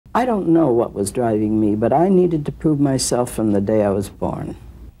I don't know what was driving me, but I needed to prove myself from the day I was born.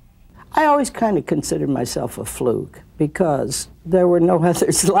 I always kind of considered myself a fluke because there were no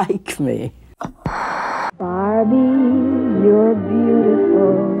others like me. Barbie, you're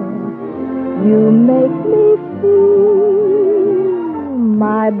beautiful. You make me feel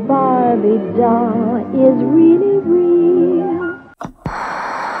my Barbie doll is really real.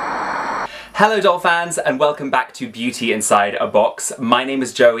 Hello doll fans and welcome back to Beauty Inside a Box. My name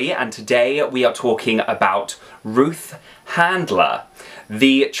is Joey and today we are talking about Ruth Handler,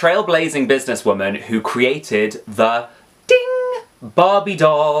 the trailblazing businesswoman who created the Barbie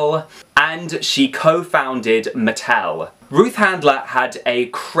doll, and she co-founded Mattel. Ruth Handler had a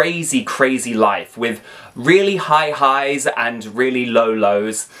crazy life with really high highs and really low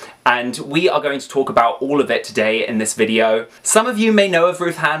lows, and we are going to talk about all of it today in this video. Some of you may know of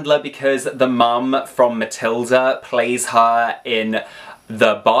Ruth Handler because the mum from Matilda plays her in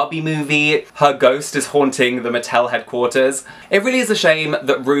the Barbie movie. Her ghost is haunting the Mattel headquarters. It really is a shame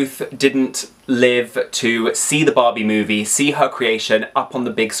that Ruth didn't live to see the Barbie movie, see her creation up on the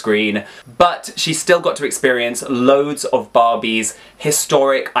big screen, but she still got to experience loads of Barbie's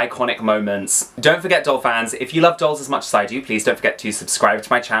historic, iconic moments. Don't forget, doll fans, if you love dolls as much as I do, please don't forget to subscribe to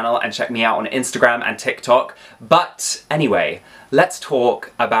my channel and check me out on Instagram and TikTok. But anyway, let's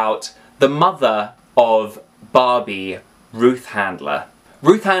talk about the mother of Barbie, Ruth Handler.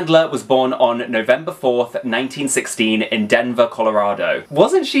 Ruth Handler was born on November 4th, 1916 in Denver, Colorado.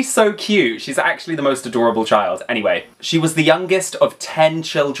 Wasn't she so cute? She's actually the most adorable child. Anyway, she was the youngest of 10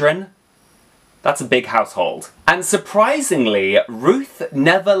 children. That's a big household. And surprisingly, Ruth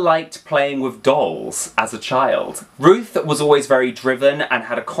never liked playing with dolls as a child. Ruth was always very driven and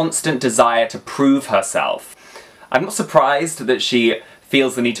had a constant desire to prove herself. I'm not surprised that she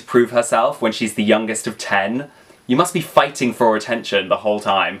feels the need to prove herself when she's the youngest of 10. You must be fighting for attention the whole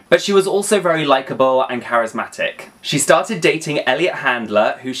time. But she was also very likable and charismatic. She started dating Elliot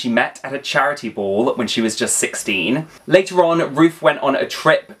Handler, who she met at a charity ball when she was just 16. Later on, Ruth went on a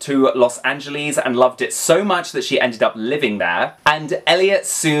trip to Los Angeles and loved it so much that she ended up living there, and Elliot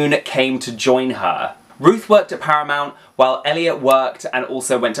soon came to join her. Ruth worked at Paramount while Elliot worked and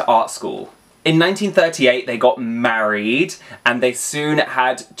also went to art school. In 1938, they got married, and they soon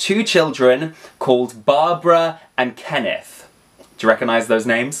had 2 children called Barbara and Kenneth. Do you recognize those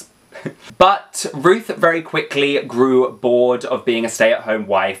names? But Ruth very quickly grew bored of being a stay-at-home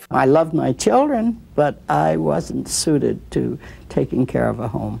wife. I loved my children, but I wasn't suited to taking care of a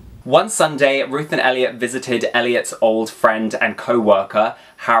home. One Sunday, Ruth and Elliot visited Elliot's old friend and co-worker,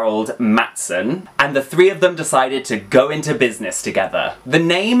 Harold Matson, and the three of them decided to go into business together. The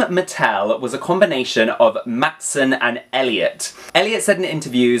name Mattel was a combination of Matson and Elliot. Elliot said in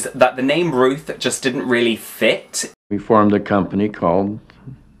interviews that the name Ruth just didn't really fit. We formed a company called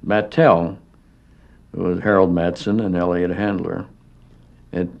Mattel. It was Harold Matson and Elliot Handler.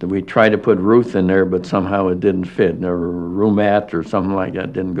 We tried to put Ruth in there, but somehow it didn't fit. Roomat or something like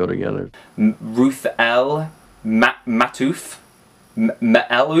that didn't go together. Ruth L. Matoof?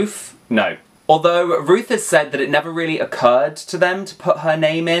 Ma'eloof? No. Although Ruth has said that it never really occurred to them to put her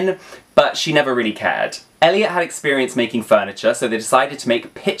name in, but she never really cared. Elliot had experience making furniture, so they decided to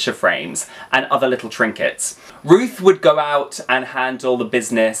make picture frames and other little trinkets. Ruth would go out and handle the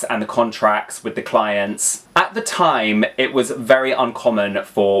business and the contracts with the clients. At the time, it was very uncommon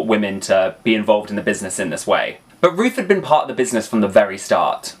for women to be involved in the business in this way. But Ruth had been part of the business from the very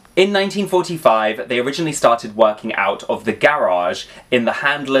start. In 1945, they originally started working out of the garage in the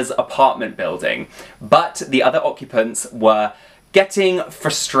Handler's apartment building, but the other occupants were getting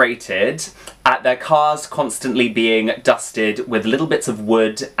frustrated at their cars constantly being dusted with little bits of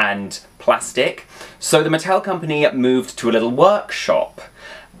wood and plastic, so the Mattel company moved to a little workshop,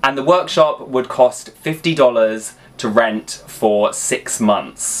 and the workshop would cost $50 to rent for 6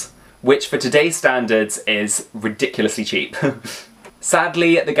 months, which for today's standards is ridiculously cheap.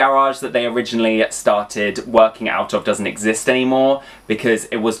 Sadly, the garage that they originally started working out of doesn't exist anymore because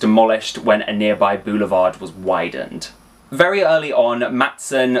it was demolished when a nearby boulevard was widened. Very early on,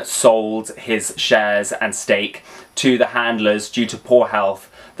 Matson sold his shares and stake to the Handlers due to poor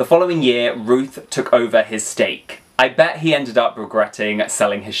health. The following year, Ruth took over his stake. I bet he ended up regretting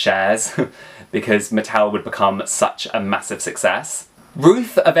selling his shares because Mattel would become such a massive success.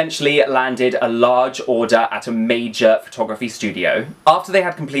 Ruth eventually landed a large order at a major photography studio. After they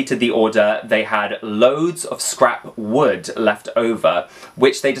had completed the order, they had loads of scrap wood left over,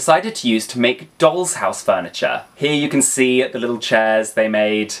 which they decided to use to make doll's house furniture. Here you can see the little chairs they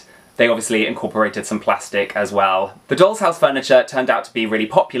made. They obviously incorporated some plastic as well. The doll's house furniture turned out to be really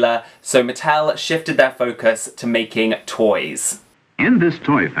popular, so Mattel shifted their focus to making toys. In this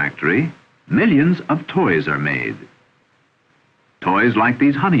toy factory, millions of toys are made. Toys like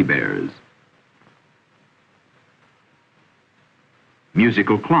these honey bears,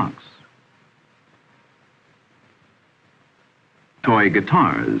 musical clocks, toy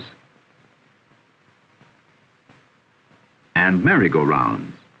guitars, and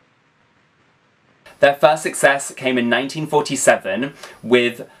merry-go-rounds. Their first success came in 1947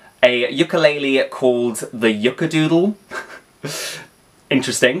 with a ukulele called the Yuckadoodle.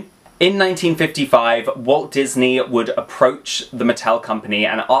 Interesting. In 1955, Walt Disney would approach the Mattel company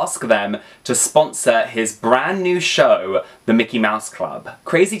and ask them to sponsor his brand new show, The Mickey Mouse Club.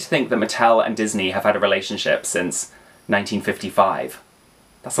 Crazy to think that Mattel and Disney have had a relationship since 1955.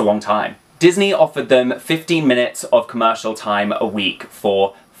 That's a long time. Disney offered them 15 minutes of commercial time a week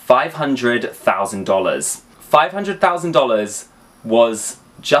for $500,000. $500,000 was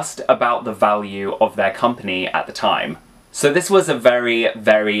just about the value of their company at the time. So this was a very,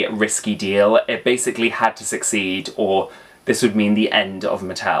 very risky deal. It basically had to succeed or this would mean the end of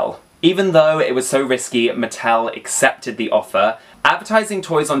Mattel. Even though it was so risky, Mattel accepted the offer. Advertising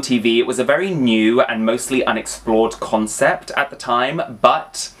toys on TV was a very new and mostly unexplored concept at the time,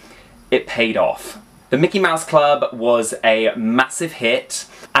 but it paid off. The Mickey Mouse Club was a massive hit,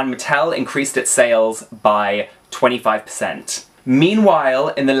 and Mattel increased its sales by 25%. Meanwhile,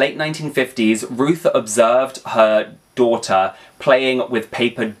 in the late 1950s, Ruth observed her daughter playing with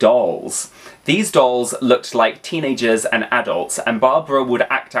paper dolls. These dolls looked like teenagers and adults, and Barbara would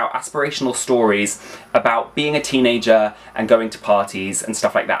act out aspirational stories about being a teenager and going to parties and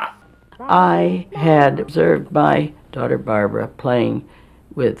stuff like that. I had observed my daughter Barbara playing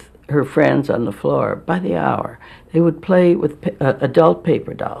with her friends on the floor by the hour. They would play with adult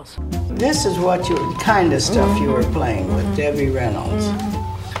paper dolls. This is what kind of stuff you were playing with, Debbie Reynolds.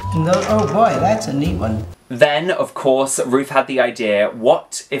 Oh boy, that's a neat one. Then, of course, Ruth had the idea,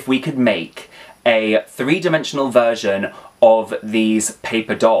 what if we could make a three-dimensional version of these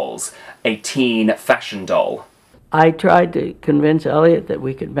paper dolls, a teen fashion doll? I tried to convince Elliot that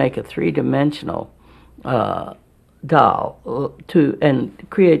we could make a three-dimensional doll and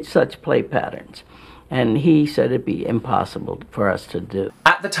create such play patterns. And he said it'd be impossible for us to do.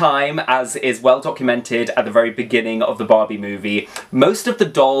 At the time, as is well documented at the very beginning of the Barbie movie, most of the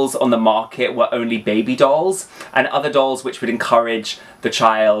dolls on the market were only baby dolls and other dolls which would encourage the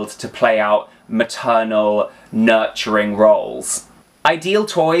child to play out maternal, nurturing roles. Ideal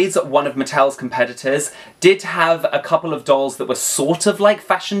Toys, one of Mattel's competitors, did have a couple of dolls that were sort of like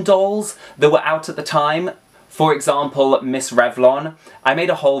fashion dolls that were out at the time. For example, Miss Revlon. I made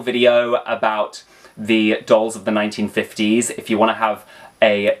a whole video about the dolls of the 1950s if you want to have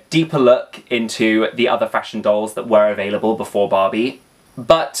a deeper look into the other fashion dolls that were available before Barbie.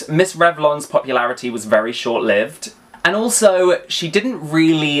 But Miss Revlon's popularity was very short-lived. And also, she didn't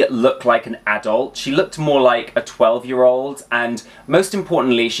really look like an adult. She looked more like a 12-year-old, and most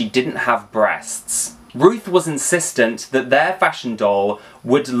importantly, she didn't have breasts. Ruth was insistent that their fashion doll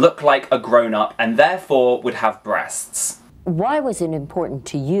would look like a grown-up and therefore would have breasts. Why was it important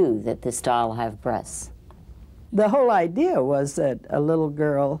to you that this doll have breasts? The whole idea was that a little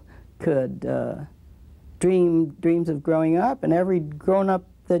girl could dream dreams of growing up, and every grown-up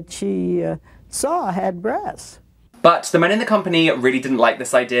that she saw had breasts. But the men in the company really didn't like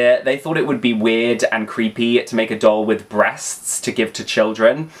this idea. They thought it would be weird and creepy to make a doll with breasts to give to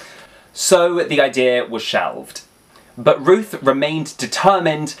children. So the idea was shelved. But Ruth remained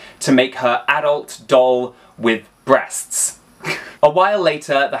determined to make her adult doll with breasts. A while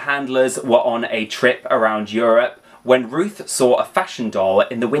later, the handlers were on a trip around Europe when Ruth saw a fashion doll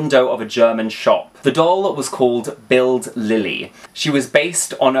in the window of a German shop. The doll was called Build Lily. She was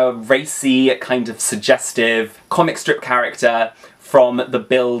based on a racy, kind of suggestive comic strip character from the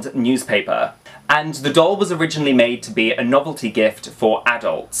Build newspaper. And the doll was originally made to be a novelty gift for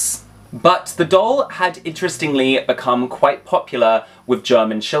adults. But the doll had interestingly become quite popular with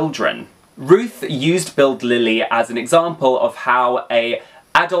German children. Ruth used Build Lily as an example of how a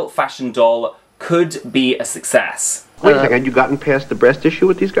adult fashion doll could be a success. Wait a second, had you gotten past the breast issue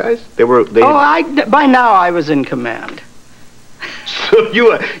with these guys? By now I was in command. So you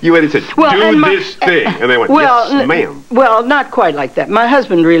went and said, do this thing, and they went, yes, ma'am. Well, not quite like that. My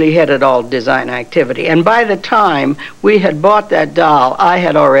husband really headed all design activity, and by the time we had bought that doll, I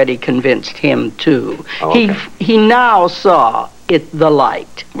had already convinced him too. Oh, okay. He now saw the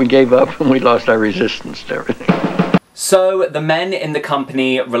light. We gave up and we lost our resistance to everything. So the men in the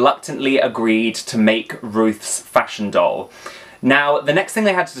company reluctantly agreed to make Ruth's fashion doll. Now, the next thing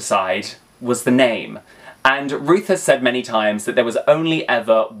they had to decide was the name. And Ruth has said many times that there was only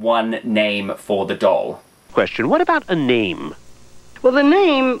ever one name for the doll. Question, what about a name? Well, the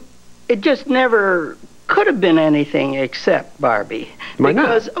name, it just never could have been anything except Barbie. Why not?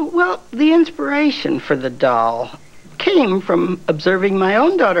 Because, well, the inspiration for the doll came from observing my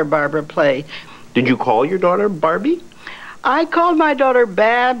own daughter Barbara play. Did you call your daughter Barbie? I called my daughter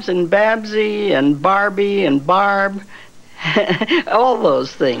Babs and Babsy and Barbie and Barb, all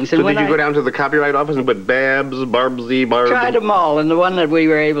those things. So did you go down to the copyright office and put Babs, Barbsy, Barb? Tried them all, and the one that we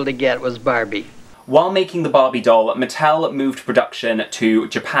were able to get was Barbie. While making the Barbie doll, Mattel moved production to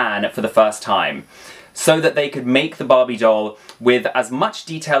Japan for the first time, so that they could make the Barbie doll with as much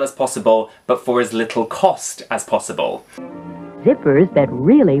detail as possible, but for as little cost as possible. Zippers that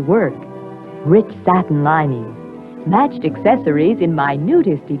really work. Rich satin linings. Matched accessories in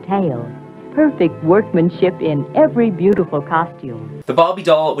minutest detail. Perfect workmanship in every beautiful costume. The Barbie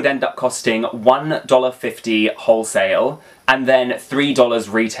doll would end up costing $1.50 wholesale and then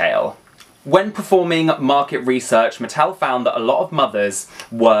 $3 retail. When performing market research, Mattel found that a lot of mothers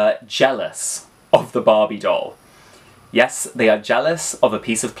were jealous of the Barbie doll. Yes, they are jealous of a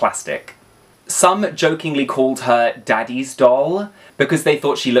piece of plastic. Some jokingly called her Daddy's doll because they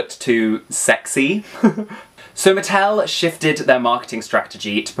thought she looked too sexy. So Mattel shifted their marketing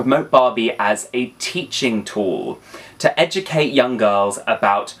strategy to promote Barbie as a teaching tool, to educate young girls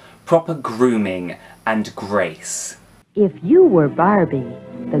about proper grooming and grace. If you were Barbie,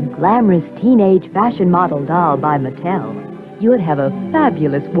 the glamorous teenage fashion model doll by Mattel, you'd have a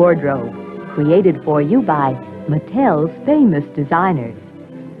fabulous wardrobe created for you by Mattel's famous designers.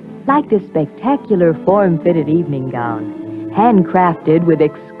 Like this spectacular form-fitted evening gown, handcrafted with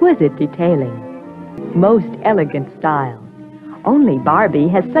exquisite detailing. Most elegant style. Only Barbie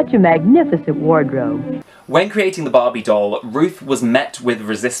has such a magnificent wardrobe. When creating the Barbie doll, Ruth was met with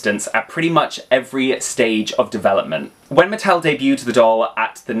resistance at pretty much every stage of development. When Mattel debuted the doll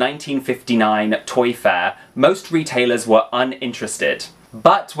at the 1959 Toy Fair, most retailers were uninterested.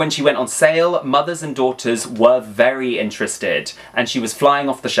 But when she went on sale, mothers and daughters were very interested, and she was flying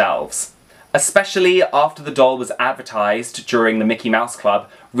off the shelves. Especially after the doll was advertised during the Mickey Mouse Club,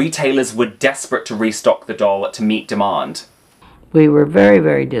 retailers were desperate to restock the doll to meet demand. We were very,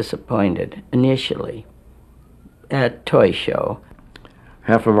 very disappointed initially at Toy Show.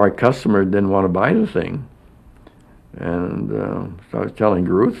 Half of our customers didn't want to buy the thing. And so I was telling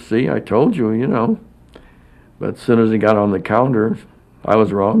Ruth, see, I told you, you know. But as soon as he got on the counter, I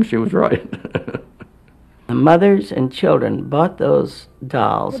was wrong, she was right. The mothers and children bought those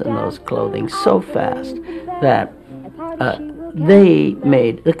dolls and those clothing so fast that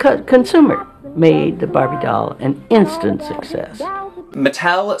the consumer made the Barbie doll an instant success.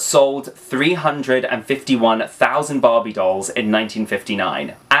 Mattel sold 351,000 Barbie dolls in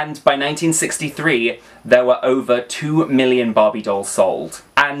 1959, and by 1963 there were over 2 million Barbie dolls sold.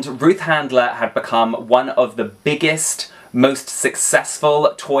 And Ruth Handler had become one of the biggest, most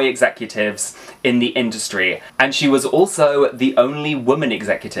successful toy executives in the industry, and she was also the only woman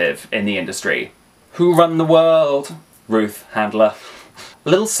executive in the industry. Who run the world? Ruth Handler. A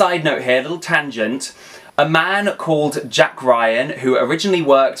little side note here, a little tangent. A man called Jack Ryan, who originally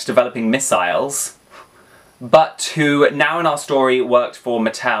worked developing missiles, but who now in our story worked for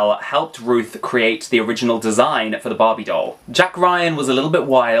Mattel, helped Ruth create the original design for the Barbie doll. Jack Ryan was a little bit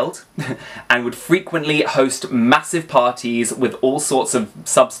wild and would frequently host massive parties with all sorts of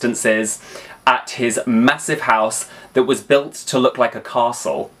substances at his massive house that was built to look like a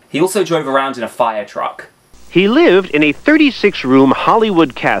castle. He also drove around in a fire truck. He lived in a 36-room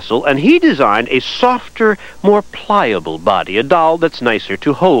Hollywood castle, and he designed a softer, more pliable body, a doll that's nicer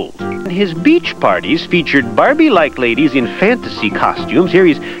to hold. His beach parties featured Barbie-like ladies in fantasy costumes. Here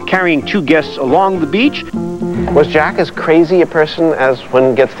he's carrying 2 guests along the beach. Was Jack as crazy a person as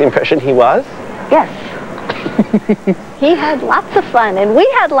one gets the impression he was? Yes. He had lots of fun, and we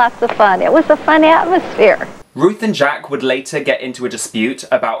had lots of fun. It was a fun atmosphere. Ruth and Jack would later get into a dispute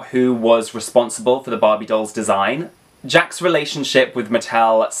about who was responsible for the Barbie doll's design. Jack's relationship with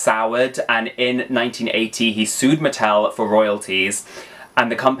Mattel soured, and in 1980 he sued Mattel for royalties,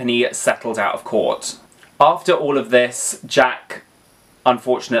 and the company settled out of court. After all of this, Jack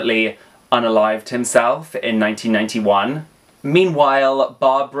unfortunately unalived himself in 1991. Meanwhile,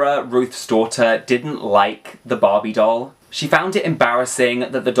 Barbara, Ruth's daughter, didn't like the Barbie doll. She found it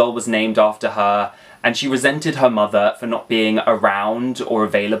embarrassing that the doll was named after her, and she resented her mother for not being around or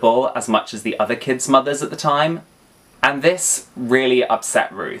available as much as the other kids' mothers at the time. And this really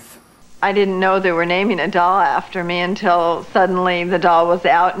upset Ruth. I didn't know they were naming a doll after me until suddenly the doll was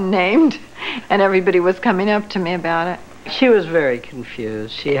out and named, and everybody was coming up to me about it. She was very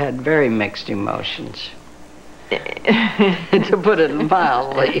confused. She had very mixed emotions. to put it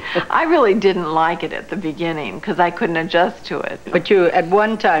mildly. I really didn't like it at the beginning because I couldn't adjust to it. But you at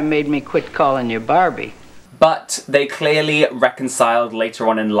one time made me quit calling you Barbie. But they clearly reconciled later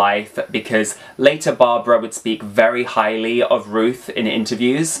on in life because later Barbara would speak very highly of Ruth in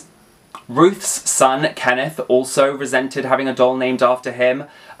interviews. Ruth's son, Kenneth, also resented having a doll named after him.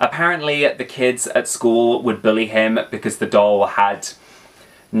 Apparently, the kids at school would bully him because the doll had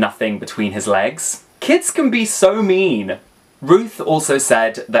nothing between his legs. Kids can be so mean. Ruth also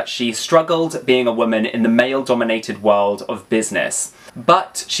said that she struggled being a woman in the male-dominated world of business,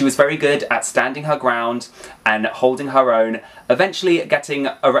 but she was very good at standing her ground and holding her own, eventually getting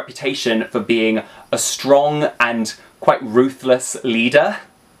a reputation for being a strong and quite ruthless leader.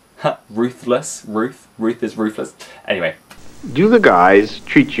 Ruthless? Ruth is ruthless. Anyway. Do the guys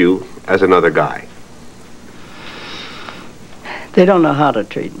treat you as another guy? They don't know how to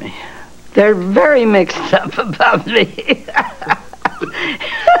treat me. They're very mixed up about me.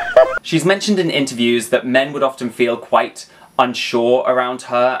 She's mentioned in interviews that men would often feel quite unsure around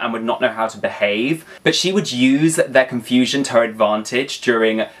her and would not know how to behave, but she would use their confusion to her advantage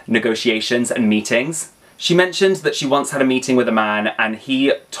during negotiations and meetings. She mentioned that she once had a meeting with a man and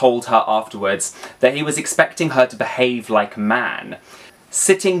he told her afterwards that he was expecting her to behave like a man.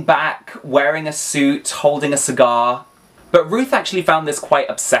 Sitting back, wearing a suit, holding a cigar. But Ruth actually found this quite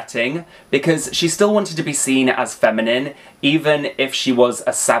upsetting because she still wanted to be seen as feminine, even if she was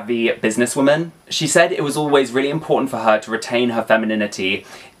a savvy businesswoman. She said it was always really important for her to retain her femininity,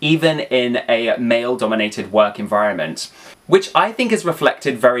 even in a male-dominated work environment, which I think is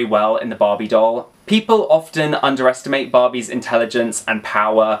reflected very well in the Barbie doll. People often underestimate Barbie's intelligence and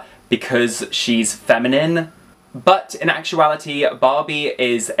power because she's feminine, but in actuality, Barbie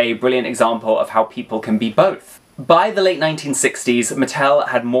is a brilliant example of how people can be both. By the late 1960s, Mattel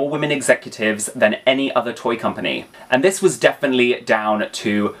had more women executives than any other toy company, and this was definitely down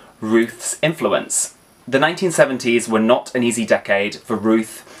to Ruth's influence. The 1970s were not an easy decade for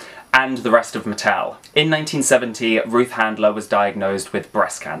Ruth and the rest of Mattel. In 1970, Ruth Handler was diagnosed with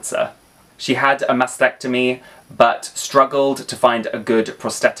breast cancer. She had a mastectomy, but struggled to find a good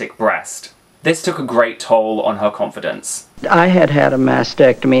prosthetic breast. This took a great toll on her confidence. I had had a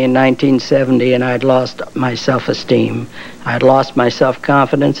mastectomy in 1970 and I'd lost my self-esteem. I'd lost my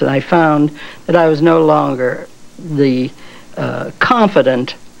self-confidence, and I found that I was no longer the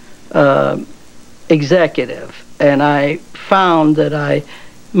confident executive. And I found that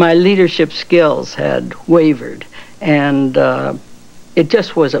my leadership skills had wavered, and it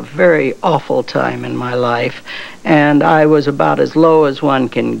just was a very awful time in my life, and I was about as low as one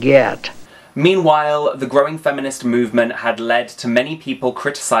can get. Meanwhile, the growing feminist movement had led to many people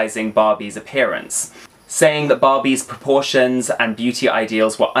criticizing Barbie's appearance, saying that Barbie's proportions and beauty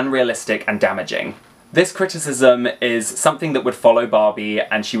ideals were unrealistic and damaging. This criticism is something that would follow Barbie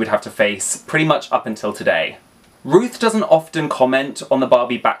and she would have to face pretty much up until today. Ruth doesn't often comment on the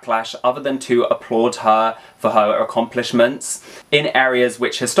Barbie backlash other than to applaud her for her accomplishments in areas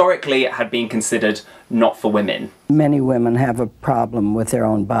which historically had been considered not for women. Many women have a problem with their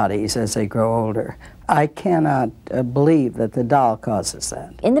own bodies as they grow older. I cannot believe that the doll causes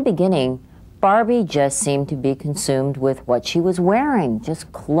that. In the beginning, Barbie just seemed to be consumed with what she was wearing,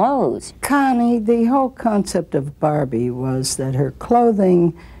 just clothes. Connie, the whole concept of Barbie was that her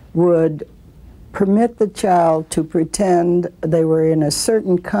clothing would permit the child to pretend they were in a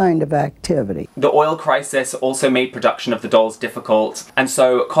certain kind of activity. The oil crisis also made production of the dolls difficult, and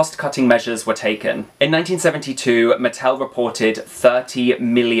so cost-cutting measures were taken. In 1972, Mattel reported $30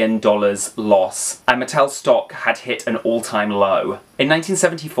 million loss, and Mattel's stock had hit an all-time low. In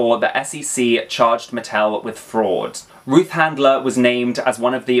 1974, the SEC charged Mattel with fraud. Ruth Handler was named as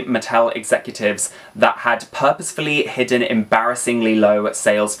one of the Mattel executives that had purposefully hidden embarrassingly low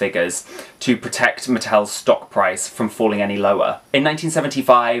sales figures to protect Mattel's stock price from falling any lower. In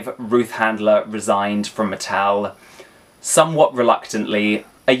 1975, Ruth Handler resigned from Mattel, somewhat reluctantly.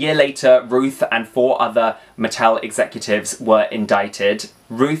 A year later, Ruth and 4 other Mattel executives were indicted.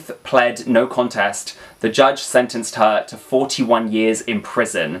 Ruth pled no contest. The judge sentenced her to 41 years in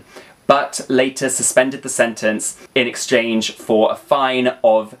prison, but later suspended the sentence in exchange for a fine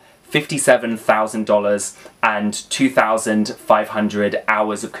of $57,000 and 2,500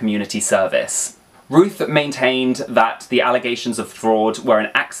 hours of community service. Ruth maintained that the allegations of fraud were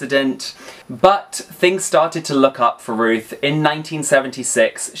an accident, but things started to look up for Ruth. In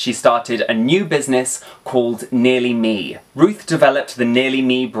 1976, she started a new business called Nearly Me. Ruth developed the Nearly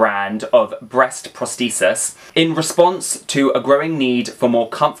Me brand of breast prosthesis in response to a growing need for more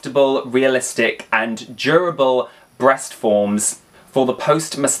comfortable, realistic, and durable breast forms for the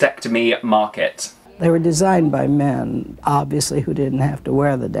post-mastectomy market. They were designed by men, obviously, who didn't have to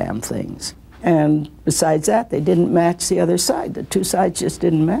wear the damn things. And besides that, they didn't match the other side. The two sides just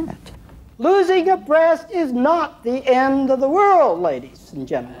didn't match. Losing a breast is not the end of the world, ladies and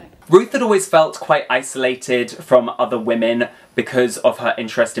gentlemen. Ruth had always felt quite isolated from other women because of her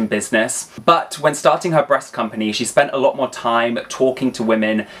interest in business, but when starting her breast company, she spent a lot more time talking to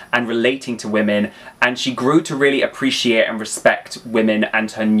women and relating to women, and she grew to really appreciate and respect women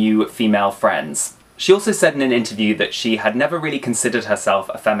and her new female friends. She also said in an interview that she had never really considered herself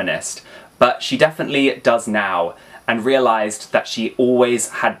a feminist, but she definitely does now, and realized that she always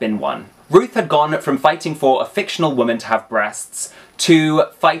had been one. Ruth had gone from fighting for a fictional woman to have breasts to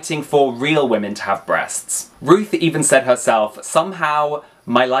fighting for real women to have breasts. Ruth even said herself, "Somehow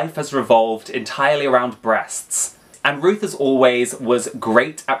my life has revolved entirely around breasts." And Ruth, as always, was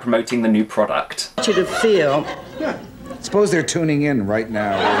great at promoting the new product. I want you to feel. Suppose they're tuning in right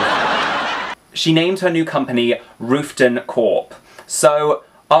now. She named her new company Ruthton Corp. So,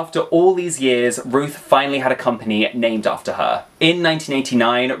 after all these years, Ruth finally had a company named after her. In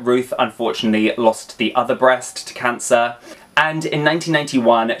 1989, Ruth unfortunately lost the other breast to cancer, and in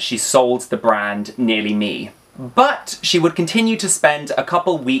 1991, she sold the brand Nearly Me. But she would continue to spend a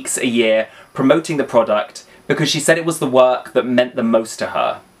couple weeks a year promoting the product because she said it was the work that meant the most to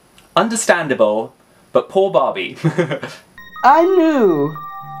her. Understandable, but poor Barbie. I knew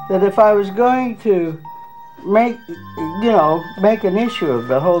that if I was going to make an issue of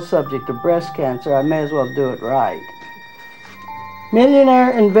the whole subject of breast cancer, I may as well do it right.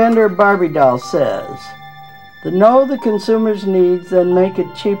 Millionaire inventor Barbie doll says, know the consumer's needs, then make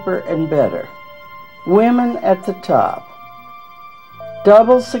it cheaper and better. Women at the top.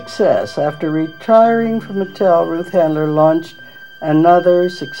 Double success. After retiring from Mattel, Ruth Handler launched another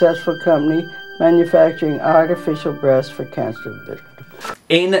successful company manufacturing artificial breasts for cancer victims.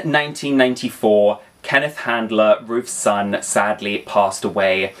 In 1994, Kenneth Handler, Ruth's son, sadly passed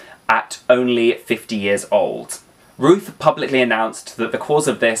away at only 50 years old. Ruth publicly announced that the cause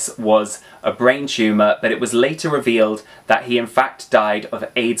of this was a brain tumour, but it was later revealed that he in fact died of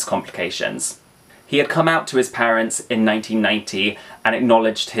AIDS complications. He had come out to his parents in 1990 and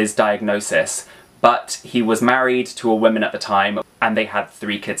acknowledged his diagnosis, but he was married to a woman at the time and they had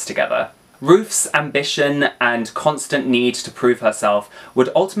 3 kids together. Ruth's ambition and constant need to prove herself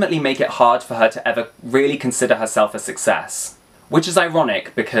would ultimately make it hard for her to ever really consider herself a success. Which is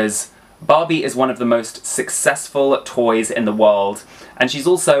ironic because Barbie is one of the most successful toys in the world, and she's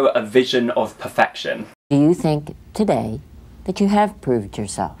also a vision of perfection. Do you think today that you have proved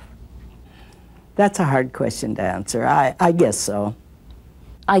yourself? That's a hard question to answer. I guess so.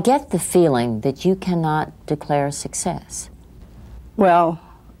 I get the feeling that you cannot declare success. Well,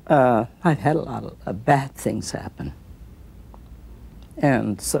 I've had a lot of bad things happen.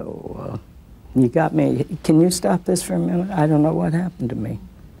 And so, you got me. Can you stop this for a minute? I don't know what happened to me.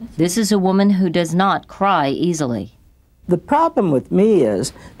 This is a woman who does not cry easily. The problem with me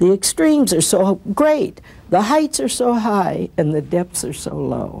is the extremes are so great. The heights are so high and the depths are so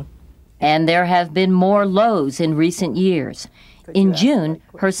low. And there have been more lows in recent years. In June,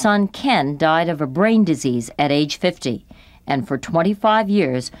 her son Ken died of a brain disease at age 50. And for 25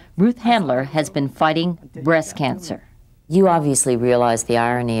 years, Ruth Handler has been fighting breast cancer. You obviously realize the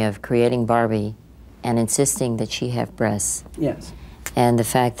irony of creating Barbie and insisting that she have breasts. Yes. And the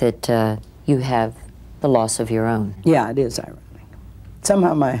fact that you have the loss of your own. Yeah, it is ironic.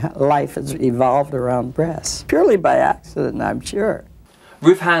 Somehow my life has evolved around breasts, purely by accident, I'm sure.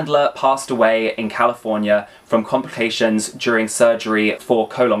 Ruth Handler passed away in California from complications during surgery for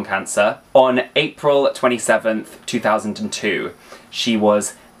colon cancer on April 27th, 2002. She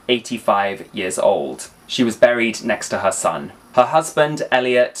was 85 years old. She was buried next to her son. Her husband,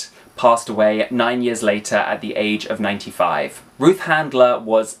 Elliot, passed away 9 years later at the age of 95. Ruth Handler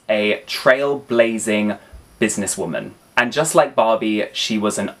was a trailblazing businesswoman. And just like Barbie, she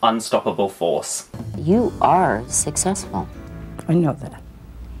was an unstoppable force. You are successful. I know that.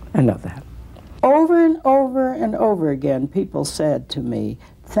 I know that. Over and over and over again, people said to me,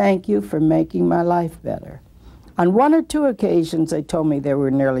 "Thank you for making my life better." On 1 or 2 occasions, they told me they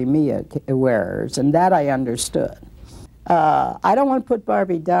were Nearly Me wearers, and that I understood. I don't want to put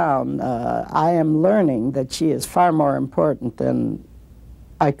Barbie down. I am learning that she is far more important than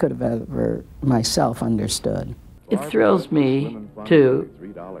I could have ever myself understood. It thrills me to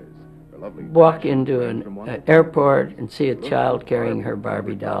walk into an airport and see a child carrying her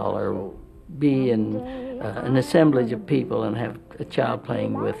Barbie doll, or be in an assemblage of people and have a child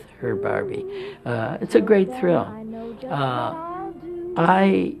playing with her Barbie. It's a great thrill.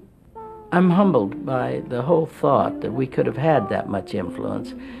 I'm humbled by the whole thought that we could have had that much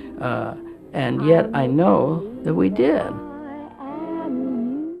influence. And yet I know that we did.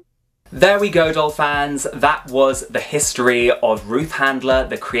 There we go, doll fans. That was the history of Ruth Handler,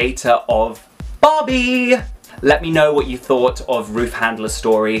 the creator of Barbie. Let me know what you thought of Ruth Handler's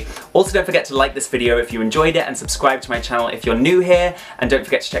story. Also, don't forget to like this video if you enjoyed it and subscribe to my channel if you're new here. And don't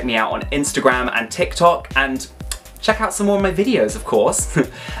forget to check me out on Instagram and TikTok and check out some more of my videos, of course.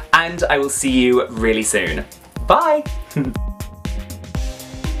 And I will see you really soon. Bye!